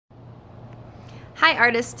Hi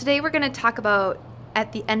artists, today we're going to talk about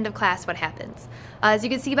at the end of class what happens. As you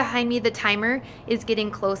can see behind me, the timer is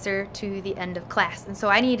getting closer to the end of class, and so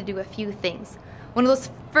I need to do a few things. One of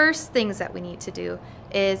those first things that we need to do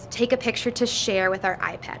is take a picture to share with our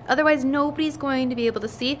iPad. Otherwise nobody's going to be able to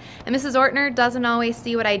see, and Mrs. Ortner doesn't always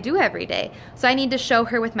see what I do every day, so I need to show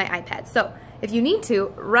her with my iPad. So if you need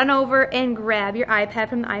to, run over and grab your iPad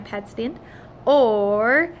from the iPad stand,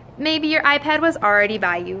 or maybe your iPad was already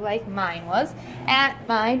by you, like mine was, at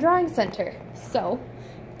my drawing center. So,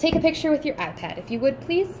 take a picture with your iPad, if you would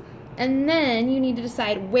please, and then you need to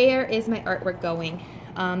decide, where is my artwork going?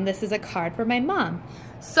 This is a card for my mom.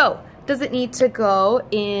 So, does it need to go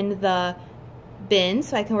in the bin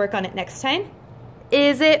so I can work on it next time?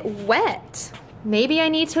 Is it wet? Maybe I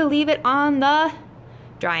need to leave it on the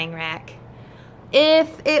drying rack. If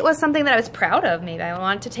it was something that I was proud of, maybe I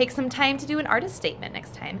want to take some time to do an artist statement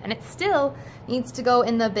next time, and it still needs to go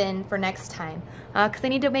in the bin for next time because I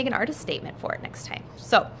need to make an artist statement for it next time.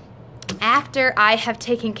 So after I have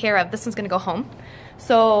taken care of, this one's going to go home,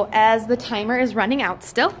 so as the timer is running out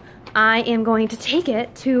still, I am going to take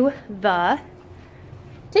it to the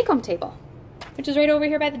take-home table, which is right over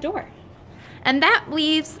here by the door. And that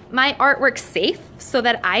leaves my artwork safe so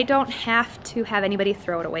that I don't have to have anybody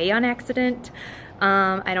throw it away on accident.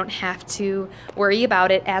 I don't have to worry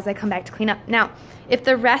about it as I come back to clean up. Now, if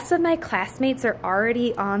the rest of my classmates are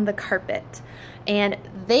already on the carpet and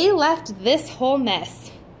they left this whole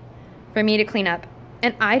mess for me to clean up,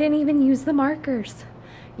 and I didn't even use the markers,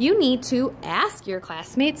 you need to ask your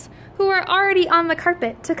classmates who are already on the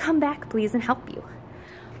carpet to come back, please, and help you.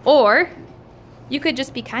 Or you could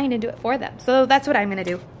just be kind and do it for them. So that's what I'm gonna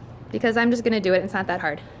do, because I'm just gonna do it. It's not that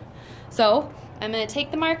hard. So I'm gonna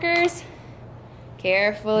take the markers,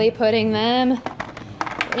 carefully putting them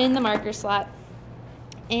in the marker slot,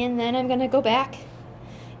 and then I'm gonna go back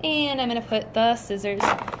and I'm gonna put the scissors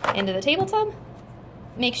into the table tub,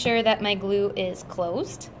 make sure that my glue is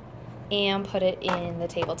closed, and put it in the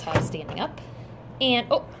table tub standing up. And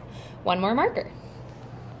oh, one more marker.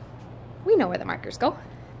 We know where the markers go.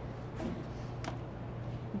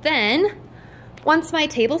 Then, once my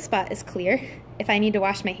table spot is clear, if I need to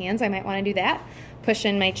wash my hands, I might want to do that. Push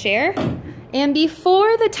in my chair. And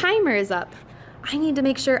before the timer is up, I need to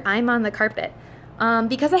make sure I'm on the carpet.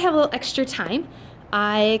 Because I have a little extra time,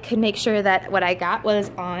 I could make sure that what I got was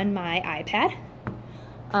on my iPad.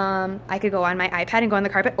 I could go on my iPad and go on the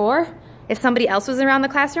carpet, or if somebody else was around the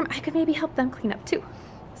classroom, I could maybe help them clean up too.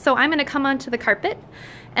 So I'm going to come onto the carpet,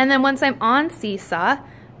 and then once I'm on Seesaw,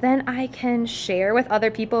 then I can share with other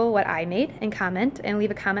people what I made and comment and leave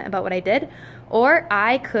a comment about what I did. Or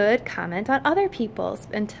I could comment on other people's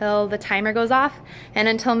until the timer goes off and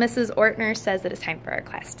until Mrs. Ortner says that it's time for our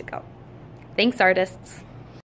class to go. Thanks, artists.